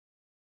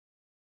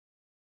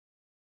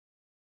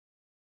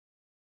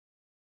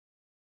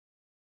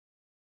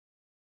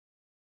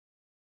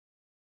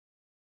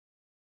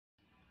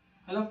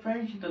Hello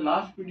friends, in the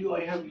last video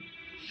I have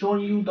shown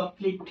you the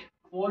FLIT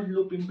for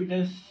loop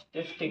impedance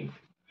testing.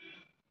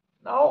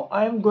 Now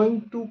I am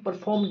going to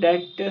perform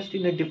that test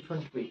in a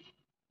different way,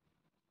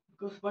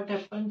 because what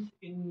happens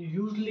in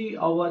usually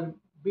our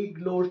big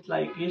loads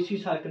like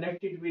ACs are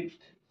connected with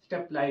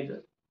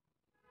stabilizer.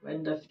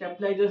 When the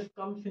stabilizers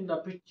comes in the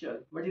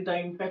picture, what is the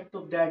impact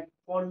of that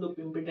for loop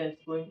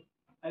impedance going?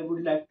 I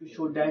would like to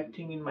show that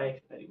thing in my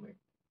experiment.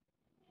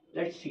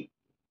 Let's see.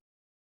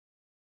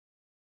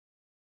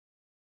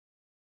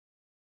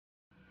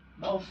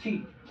 Now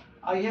see,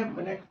 I have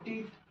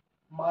connected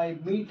my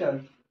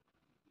meter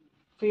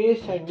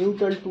phase and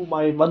neutral to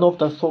my one of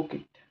the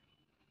socket.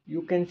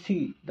 You can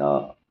see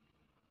the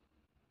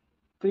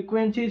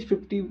frequency is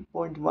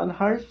 50.1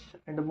 hertz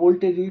and the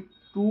voltage is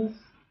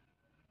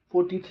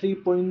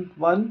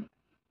 243.1,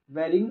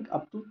 varying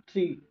up to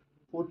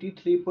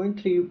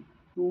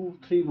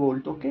 343.323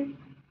 volt. Okay,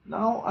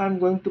 now I'm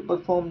going to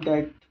perform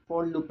that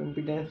for loop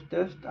impedance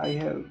test. I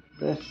have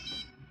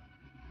pressed,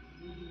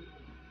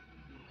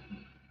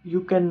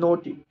 you can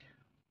note it,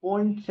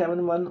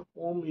 0.71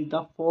 ohm is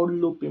the for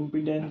loop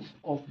impedance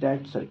of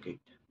that circuit.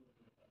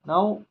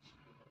 Now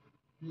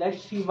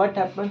let's see what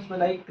happens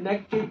when I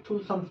connect it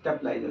to some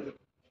stabilizer.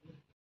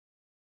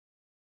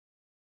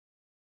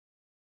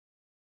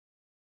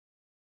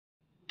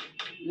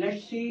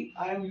 Let's see,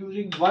 I am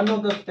using one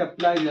of the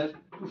stabilizers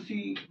to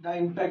see the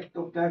impact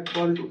of that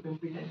for loop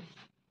impedance.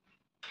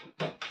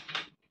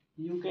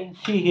 You can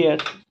see here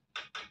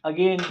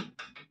again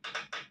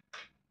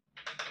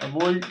a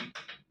volt,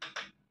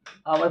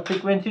 our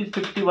frequency is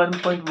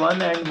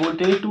 51.1 and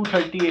voltage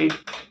 238.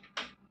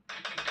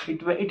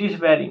 It is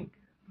varying.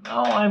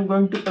 Now I am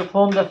going to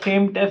perform the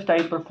same test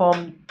I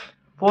performed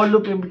for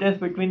loop impedance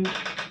between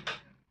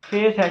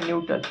phase and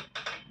neutral.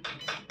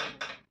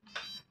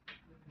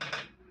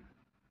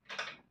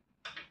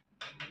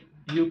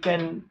 You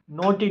can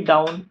note it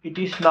down, it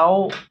is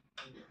now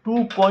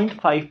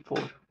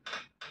 2.54.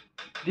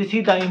 This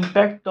is the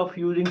impact of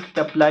using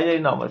stabilizer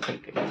in our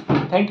circuit.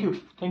 Thank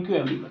you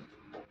everyone.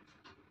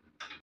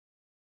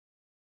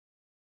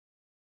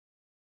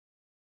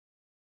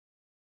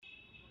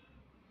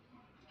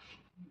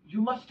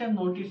 You must have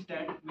noticed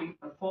that we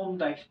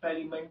performed the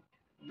experiment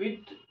with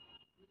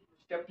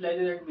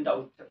stabilizer and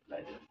without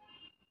stabilizer.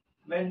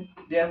 When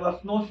there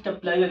was no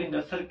stabilizer in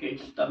the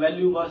circuits, the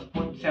value was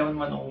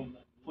 0.71 ohm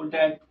for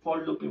that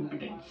for loop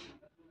impedance.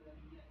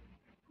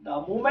 The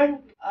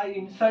moment I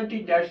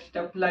inserted that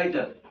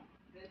stabilizer,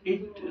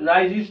 it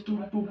rises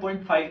to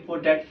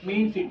 2.54. That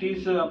means it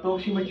is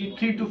approximately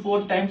 3 to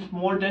 4 times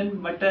more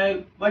than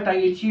what I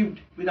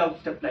achieved without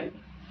stabilizer.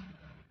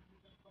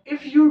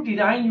 If you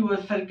design your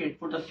circuit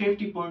for the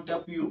safety point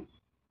of view,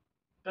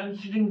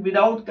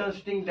 without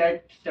considering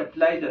that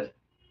stabilizer,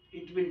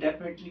 it will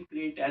definitely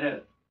create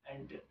error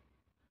and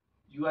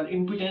your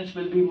impedance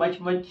will be much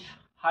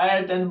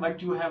higher than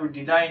what you have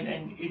designed,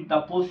 and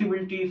the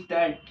possibility is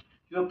that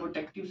your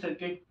protective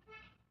circuit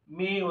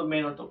may or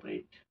may not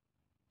operate.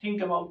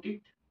 Think about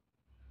it.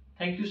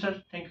 Thank you,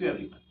 sir. Thank you,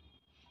 everyone.